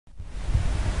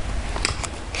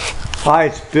Hi,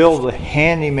 it's Bill the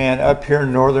Handyman up here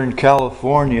in Northern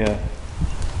California.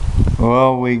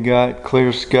 Well, we got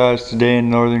clear skies today in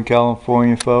Northern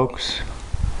California, folks.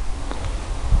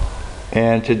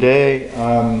 And today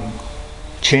I'm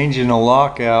changing a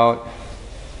lockout.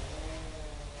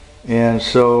 And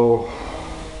so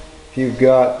if you've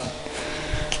got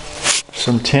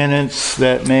some tenants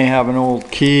that may have an old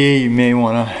key, you may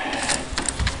want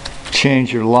to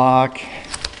change your lock,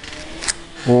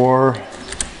 or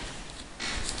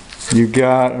you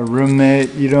got a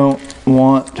roommate you don't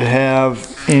want to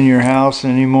have in your house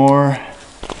anymore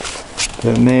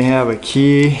that may have a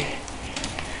key.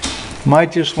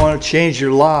 Might just want to change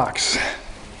your locks.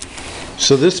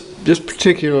 So this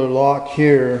particular lock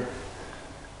here,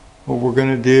 what we're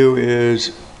going to do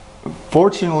is,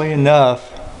 fortunately enough,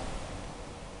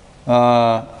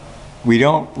 we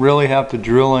don't really have to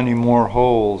drill any more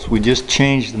holes. We just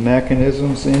change the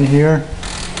mechanisms in here,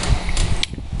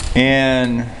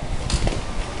 and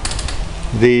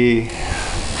the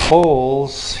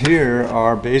holes here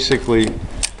are basically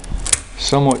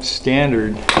somewhat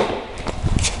standard,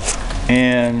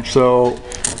 and so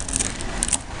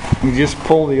we just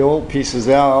pull the old pieces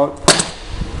out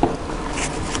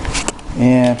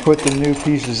and put the new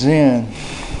pieces in.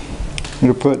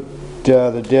 We'll put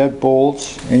the dead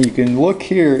bolts, and you can look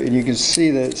here and you can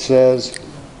see that it says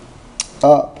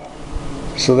up,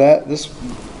 so that this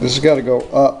has got to go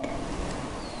up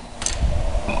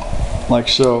like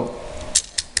so.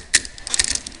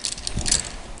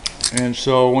 And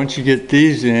so once you get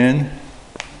these in,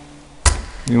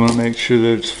 you want to make sure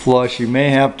that it's flush. You may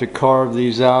have to carve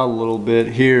these out a little bit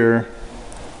here,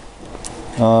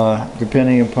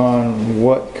 depending upon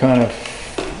what kind of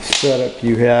setup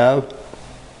you have.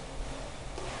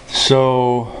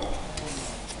 So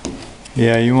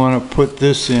yeah, you want to put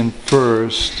this in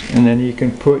first, and then you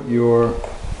can put your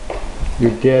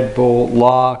deadbolt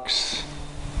locks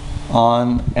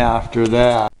on after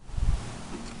that.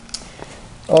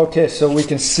 Okay, so we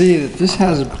can see that this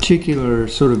has a particular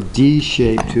sort of D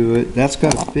shape to it. That's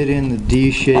got to fit in the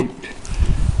D-shaped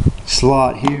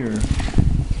slot here.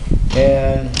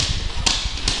 And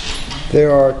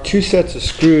there are two sets of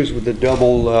screws with the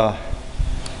double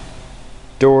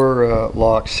door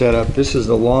lock setup. This is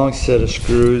the long set of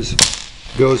screws,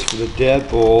 goes for the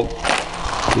deadbolt.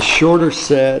 The shorter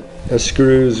set of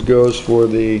screws goes for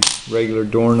the regular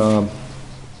doorknob.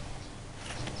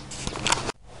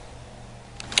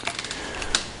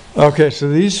 Okay, so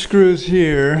these screws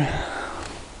here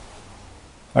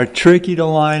are tricky to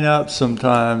line up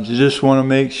sometimes. You just want to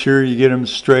make sure you get them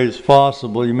as straight as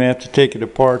possible. You may have to take it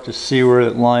apart to see where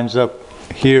it lines up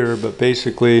here, but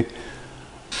basically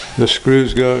the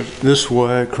screws go this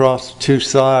way across the two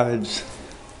sides,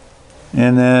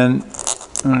 and then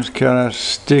I just kind of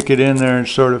stick it in there and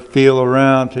sort of feel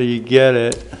around till you get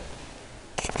it.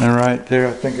 And right there,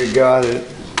 I think I got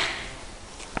it.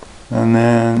 And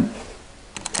then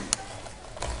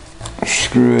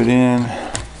screw it in.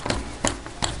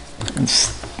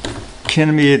 It's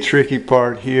can be a tricky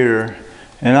part here,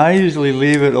 and I usually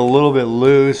leave it a little bit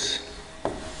loose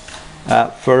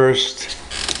at first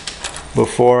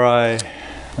before I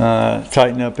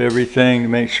tighten up everything to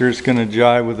make sure it's going to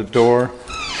jive with the door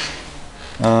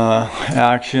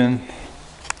action.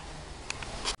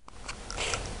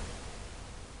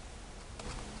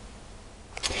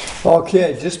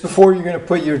 Okay, just before you're going to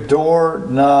put your door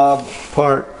knob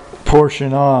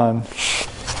portion on,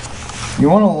 you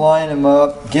want to line them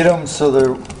up, get them so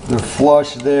they're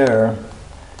flush there,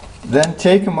 then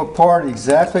take them apart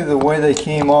exactly the way they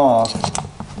came off,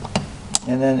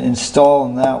 and then install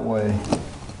them that way.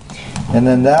 And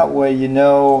then that way you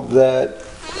know that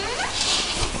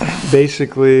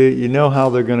basically you know how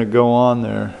they're going to go on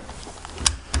there.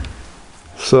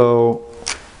 So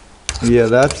yeah,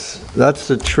 that's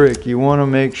the trick. You want to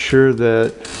make sure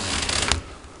that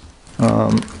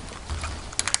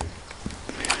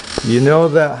you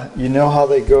know how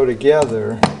they go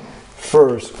together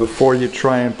first before you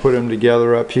try and put them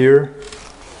together up here.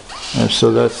 And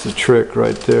so that's the trick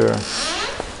right there.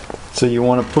 So you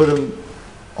want to put them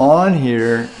on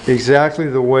here exactly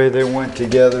the way they went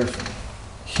together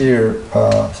here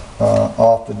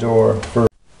off the door first.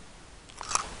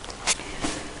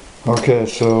 Okay,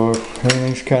 so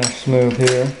everything's kind of smooth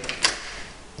here.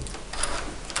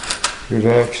 Good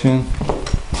action.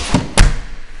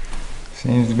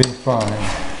 Seems to be fine.